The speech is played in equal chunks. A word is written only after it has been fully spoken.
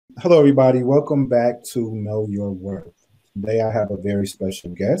Hello, everybody. Welcome back to Know Your Worth. Today, I have a very special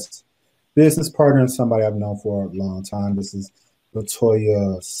guest, business partner, and somebody I've known for a long time. This is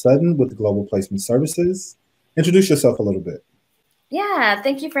LaToya Sutton with Global Placement Services. Introduce yourself a little bit. Yeah,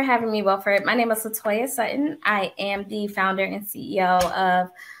 thank you for having me, Wilfred. My name is LaToya Sutton. I am the founder and CEO of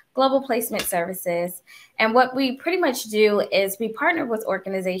Global Placement Services. And what we pretty much do is we partner with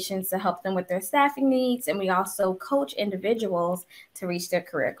organizations to help them with their staffing needs, and we also coach individuals to reach their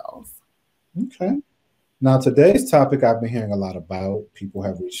career goals. Okay. Now, today's topic I've been hearing a lot about. People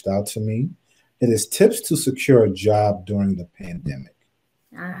have reached out to me. It is tips to secure a job during the pandemic.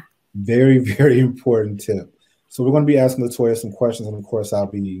 Ah. Very, very important tip. So we're going to be asking LaToya some questions, and of course, I'll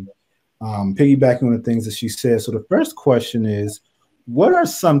be piggybacking on the things that she said. So the first question is, what are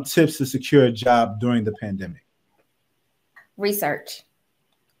some tips to secure a job during the pandemic? Research,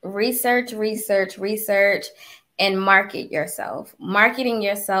 research, and market yourself. Marketing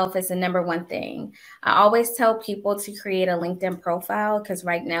yourself is the number one thing. I always tell people to create a LinkedIn profile because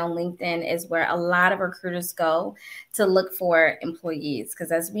right now LinkedIn is where a lot of recruiters go to look for employees.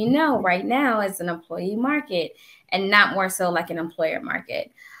 Because as we know, right now it's an employee market and not more so like an employer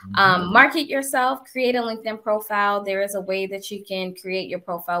market. Market yourself, create a LinkedIn profile. There is a way that you can create your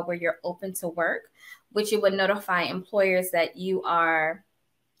profile where you're open to work, which it would notify employers that you are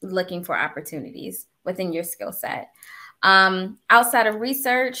looking for opportunities within your skill set. Outside of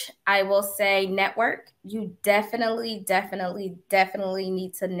research, I will say network. You definitely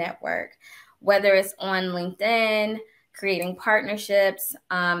need to network, whether it's on LinkedIn, creating partnerships.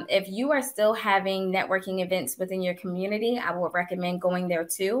 If you are still having networking events within your community, I would recommend going there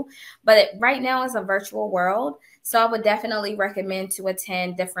too. But right now is a virtual world. So I would definitely recommend to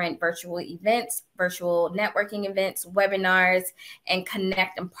attend different virtual events, virtual networking events, webinars, and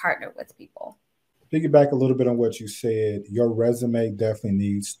connect and partner with people. Piggyback a little bit on what you said. Your resume definitely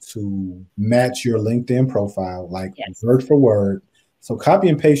needs to match your LinkedIn profile, like Yes. word for word. So copy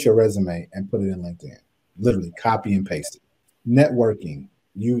and paste your resume and put it in LinkedIn. Literally copy and paste it. Networking,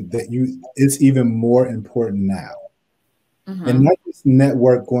 it's even more important now. And not just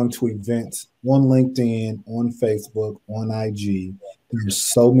network going to events on LinkedIn, on Facebook, on IG. There's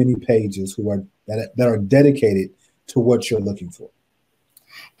so many pages that are dedicated to what you're looking for.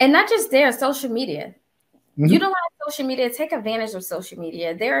 And not just there, social media. Utilize social media, take advantage of social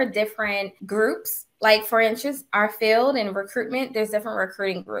media. There are different groups, like for instance, our field in recruitment, there's different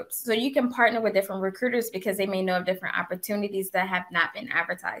recruiting groups. So you can partner with different recruiters because they may know of different opportunities that have not been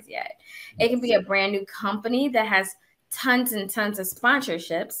advertised yet. It can be a brand new company that has tons and tons of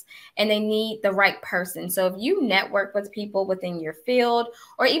sponsorships and they need the right person. So if you network with people within your field,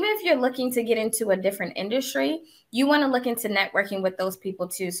 or even if you're looking to get into a different industry, you want to look into networking with those people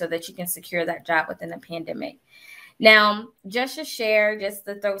too, so that you can secure that job within the pandemic. Now, just to share, just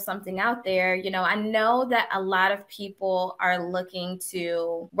to throw something out there, I know that a lot of people are looking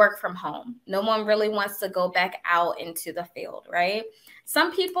to work from home. No one really wants to go back out into the field, right?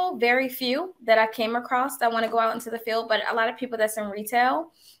 Some people, very few that I came across that want to go out into the field, but a lot of people that's in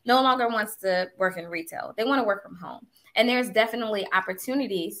retail no longer wants to work in retail. They want to work from home. And there's definitely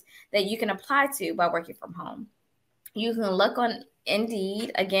opportunities that you can apply to by working from home. You can look on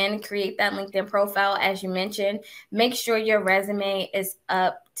Indeed, again, create that LinkedIn profile, as you mentioned. Make sure your resume is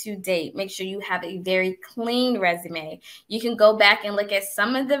up to date. Make sure you have a very clean resume. You can go back and look at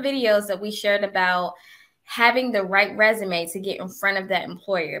some of the videos that we shared about having the right resume to get in front of that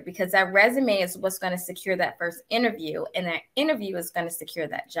employer, because that resume is what's going to secure that first interview, and that interview is going to secure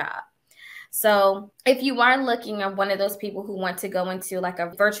that job. So if you are looking at one of those people who want to go into like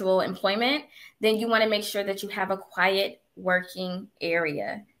a virtual employment, then you want to make sure that you have a quiet working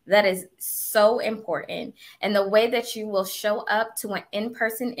area. That is so important. And the way that you will show up to an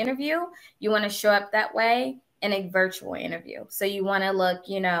in-person interview, you want to show up that way in a virtual interview. So you want to look,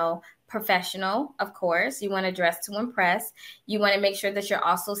 professional, of course. You want to dress to impress. You want to make sure that you're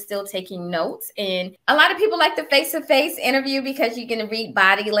also still taking notes. And a lot of people like the face-to-face interview because you can read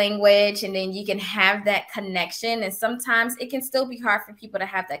body language and then you can have that connection. And sometimes it can still be hard for people to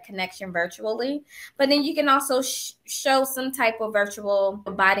have that connection virtually. But then you can also show some type of virtual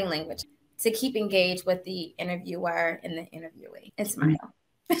body language to keep engaged with the interviewer and the interviewee and smile.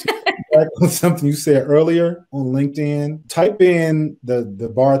 Something you said earlier on LinkedIn, type in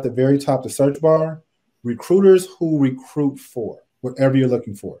the bar at the very top, the search bar, recruiters who recruit for whatever you're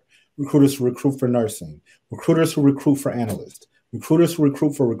looking for. Recruiters who recruit for nursing, recruiters who recruit for analysts, recruiters who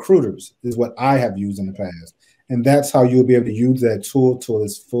recruit for recruiters is what I have used in the past. And that's how you'll be able to use that tool to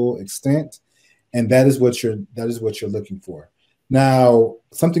its full extent. And that is what you're looking for. Now,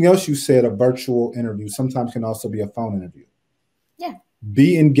 something else you said, a virtual interview sometimes can also be a phone interview. Yeah.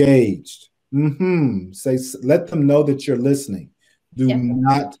 Be engaged. Say, let them know that you're listening. Do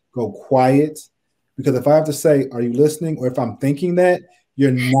not go quiet, because if I have to say, are you listening? Or if I'm thinking that,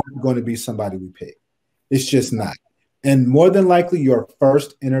 you're not going to be somebody we pick. It's just not. And more than likely, your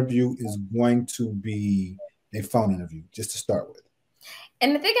first interview is going to be a phone interview, just to start with.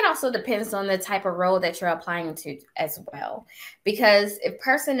 And I think it also depends on the type of role that you're applying to as well. Because if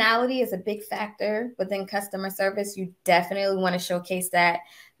personality is a big factor within customer service, you definitely want to showcase that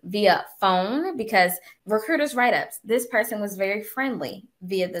via phone, because recruiters write-ups, this person was very friendly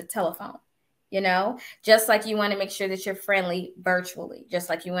via the telephone. Just like you want to make sure that you're friendly virtually, just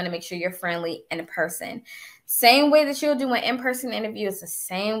like you want to make sure you're friendly in person. Same way that you'll do an in-person interview is the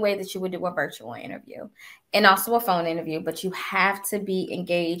same way that you would do a virtual interview and also a phone interview, but you have to be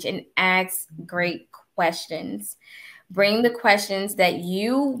engaged and ask great questions. Bring the questions that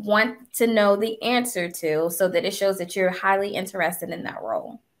you want to know the answer to, so that it shows that you're highly interested in that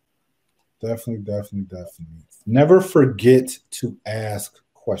role. Definitely. Never forget to ask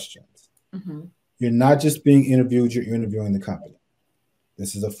questions. You're not just being interviewed, you're interviewing the company.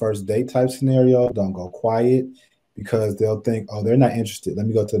 This is a first date type scenario. Don't go quiet, because they'll think, oh, they're not interested. Let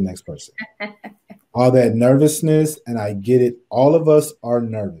me go to the next person. All that nervousness, and I get it. All of us are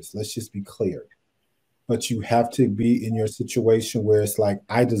nervous. Let's just be clear. But you have to be in your situation where it's like,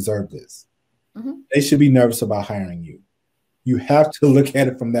 I deserve this. They should be nervous about hiring you. You have to look at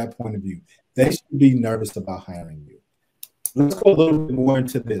it from that point of view. They should be nervous about hiring you. Let's go a little bit more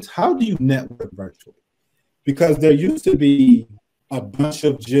into this. How do you network virtually? Because there used to be a bunch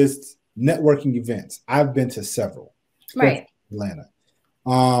of just networking events. I've been to several. Right. Atlanta.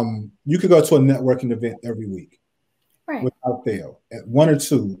 You could go to a networking event every week. Right. Without fail, at one or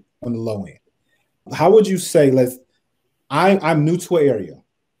two on the low end. How would you say, I'm new to an area.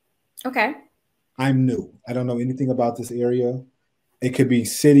 Okay. I'm new. I don't know anything about this area. It could be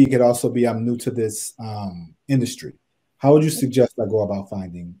city. It could also be, I'm new to this industry. How would you suggest I go about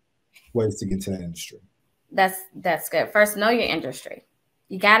finding ways to get into that industry? That's good. First, know your industry.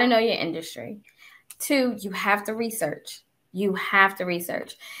 You got to know your industry. 2, you have to research.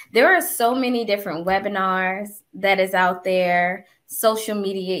 There are so many different webinars that is out there, social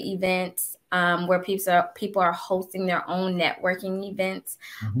media events where people are hosting their own networking events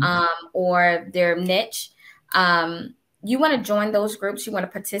or their niche. You want to join those groups, you want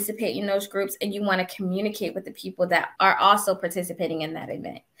to participate in those groups, and you want to communicate with the people that are also participating in that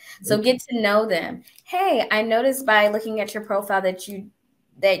event. So get to know them. Hey, I noticed by looking at your profile that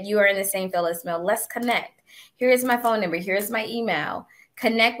you are in the same field as me. Let's connect. Here is my phone number. Here's my email.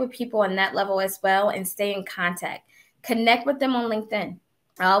 Connect with people on that level as well and stay in contact. Connect with them on LinkedIn.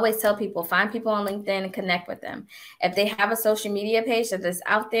 I always tell people, find people on LinkedIn and connect with them. If they have a social media page that is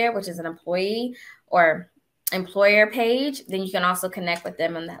out there, which is an employee or employer page, then you can also connect with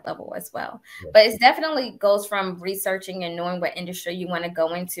them on that level as well. But it definitely goes from researching and knowing what industry you want to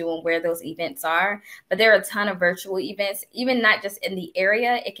go into and where those events are. But there are a ton of virtual events, even not just in the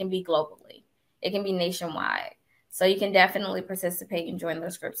area, it can be globally. It can be nationwide. So you can definitely participate and join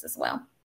those groups as well.